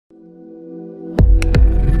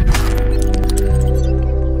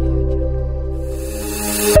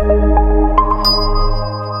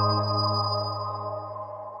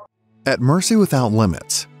At Mercy Without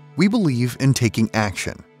Limits, we believe in taking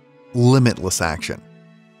action, limitless action,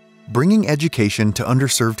 bringing education to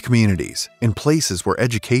underserved communities in places where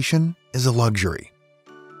education is a luxury,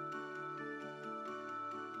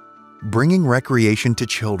 bringing recreation to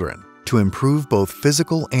children to improve both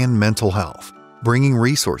physical and mental health, bringing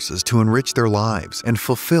resources to enrich their lives and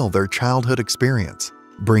fulfill their childhood experience,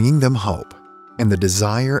 bringing them hope and the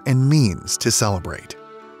desire and means to celebrate.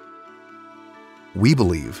 We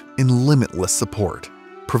believe in limitless support,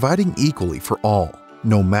 providing equally for all,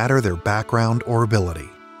 no matter their background or ability,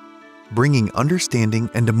 bringing understanding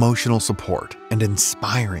and emotional support and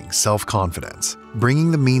inspiring self-confidence,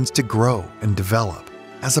 bringing the means to grow and develop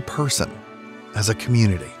as a person, as a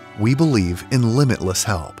community. We believe in limitless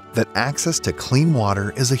help, that access to clean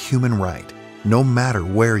water is a human right, no matter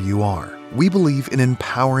where you are. We believe in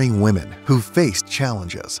empowering women who faced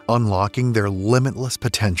challenges, unlocking their limitless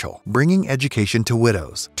potential, bringing education to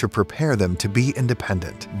widows to prepare them to be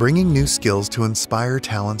independent, bringing new skills to inspire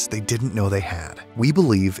talents they didn't know they had. We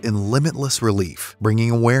believe in limitless relief,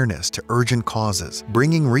 bringing awareness to urgent causes,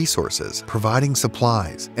 bringing resources, providing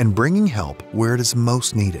supplies, and bringing help where it is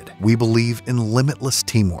most needed. We believe in limitless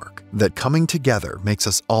teamwork, that coming together makes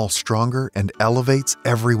us all stronger and elevates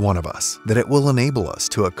every one of us, that it will enable us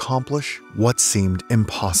to accomplish what seemed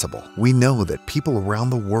impossible. We know that people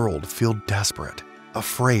around the world feel desperate,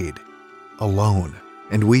 afraid, alone,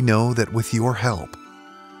 and we know that with your help,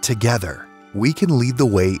 together, we can lead the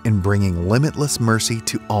way in bringing limitless mercy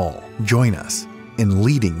to all. Join us in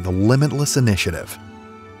leading the Limitless Initiative.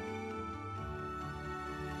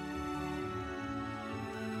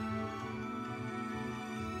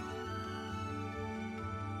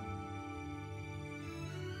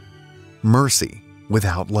 Mercy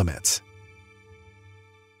Without Limits.